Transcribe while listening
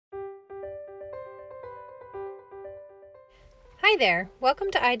Hi there, welcome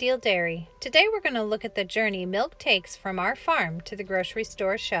to Ideal Dairy. Today we're going to look at the journey milk takes from our farm to the grocery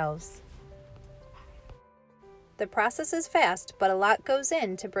store shelves. The process is fast, but a lot goes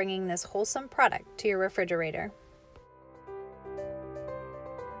into bringing this wholesome product to your refrigerator.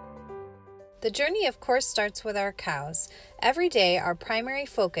 The journey of course starts with our cows. Every day our primary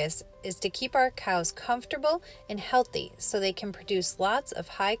focus is to keep our cows comfortable and healthy so they can produce lots of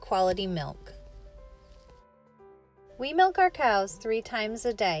high quality milk. We milk our cows 3 times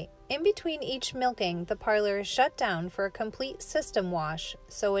a day. In between each milking, the parlor is shut down for a complete system wash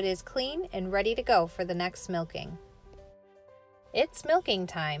so it is clean and ready to go for the next milking. It's milking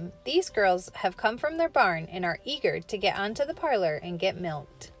time. These girls have come from their barn and are eager to get onto the parlor and get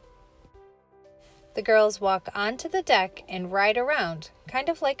milked. The girls walk onto the deck and ride around, kind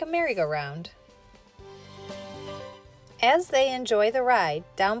of like a merry-go-round. As they enjoy the ride,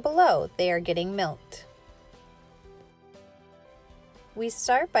 down below they are getting milked. We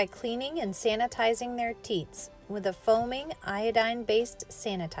start by cleaning and sanitizing their teats with a foaming iodine-based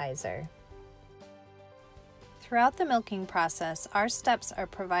sanitizer. Throughout the milking process, our steps are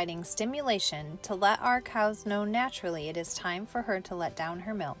providing stimulation to let our cows know naturally it is time for her to let down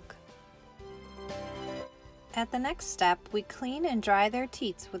her milk. At the next step, we clean and dry their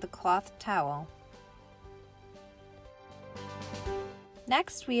teats with a cloth towel.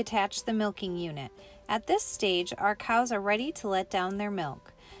 Next, we attach the milking unit. At this stage, our cows are ready to let down their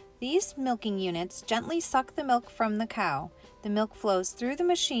milk. These milking units gently suck the milk from the cow. The milk flows through the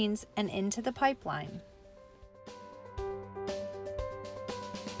machines and into the pipeline.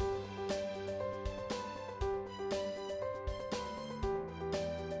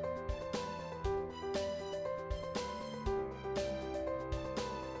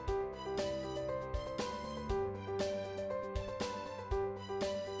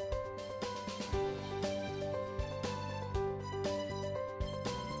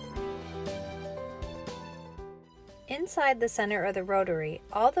 Inside the center of the rotary,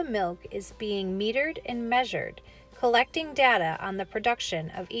 all the milk is being metered and measured, collecting data on the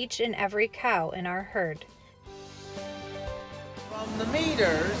production of each and every cow in our herd. From the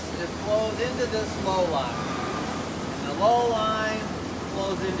meters, it flows into this low line. And the low line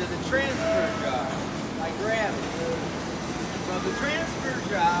flows into the transfer jar by gravity. From the transfer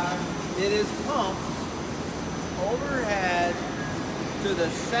jar, it is pumped overhead to the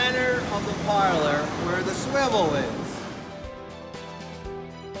center of the parlor where the swivel is.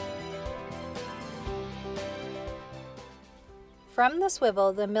 From the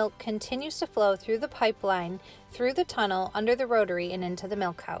swivel, the milk continues to flow through the pipeline, through the tunnel, under the rotary, and into the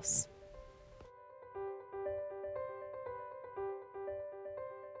milk house.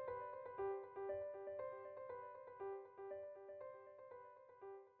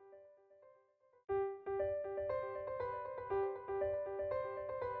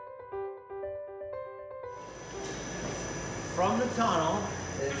 From the tunnel,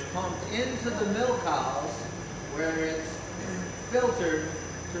 it's pumped into the milk house where it's filtered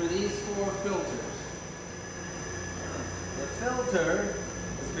through these 4 filters. The filter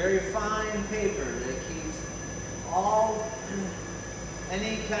is very fine paper that keeps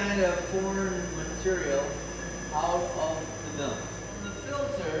any kind of foreign material out of the milk. In the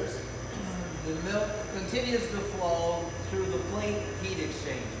filters, the milk continues to flow through the plate heat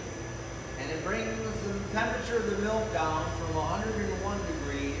exchanger. And it brings the temperature of the milk down from 101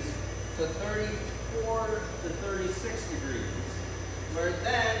 degrees to 34 to 36 degrees, where it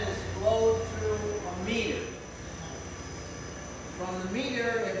then is flowed through a meter. From the meter,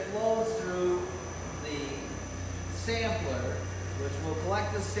 it flows through the sampler, which will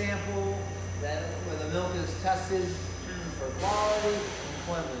collect a sample where the milk is tested for quality and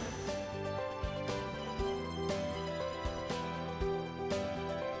cleanliness.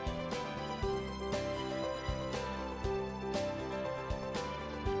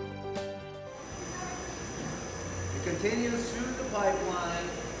 Continues through the pipeline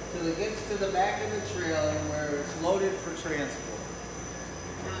till it gets to the back of the trailer where it's loaded for transport.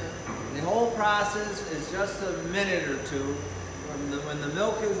 The whole process is just a minute or two when the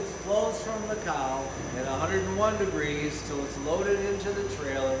milk flows from the cow at 101 degrees till it's loaded into the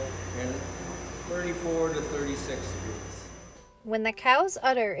trailer at 34 to 36 degrees. When the cow's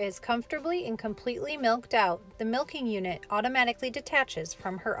udder is comfortably and completely milked out, the milking unit automatically detaches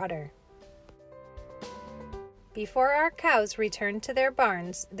from her udder. Before our cows return to their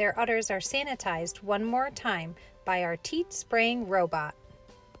barns, their udders are sanitized one more time by our teat spraying robot.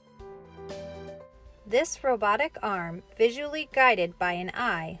 This robotic arm, visually guided by an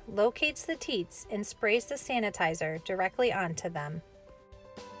eye, locates the teats and sprays the sanitizer directly onto them.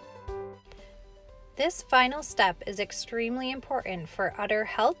 This final step is extremely important for udder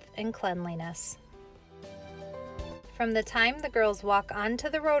health and cleanliness. From the time the girls walk onto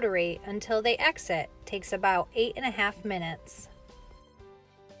the rotary until they exit takes about 8.5 minutes.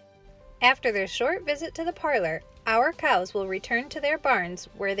 After their short visit to the parlor, our cows will return to their barns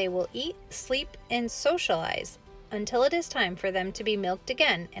where they will eat, sleep, and socialize until it is time for them to be milked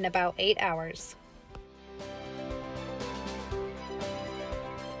again in about 8 hours.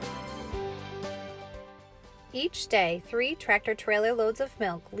 Each day, 3 tractor-trailer loads of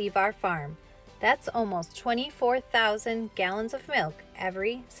milk leave our farm. That's almost 24,000 gallons of milk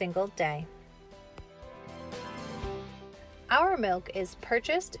every single day. Our milk is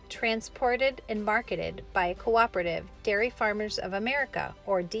purchased, transported, and marketed by a cooperative, Dairy Farmers of America,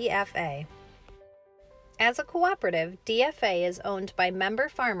 or DFA. As a cooperative, DFA is owned by member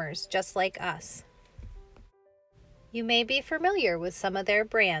farmers just like us. You may be familiar with some of their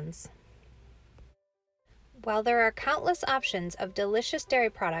brands. While there are countless options of delicious dairy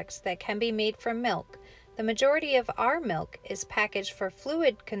products that can be made from milk, the majority of our milk is packaged for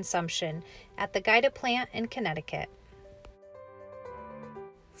fluid consumption at the Guida plant in Connecticut.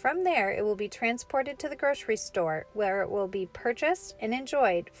 From there, it will be transported to the grocery store where it will be purchased and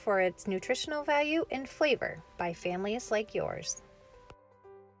enjoyed for its nutritional value and flavor by families like yours.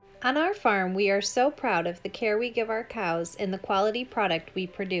 On our farm, we are so proud of the care we give our cows and the quality product we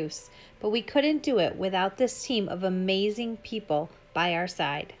produce, but we couldn't do it without this team of amazing people by our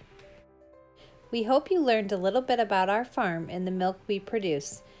side. We hope you learned a little bit about our farm and the milk we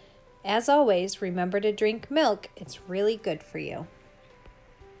produce. As always, remember to drink milk. It's really good for you.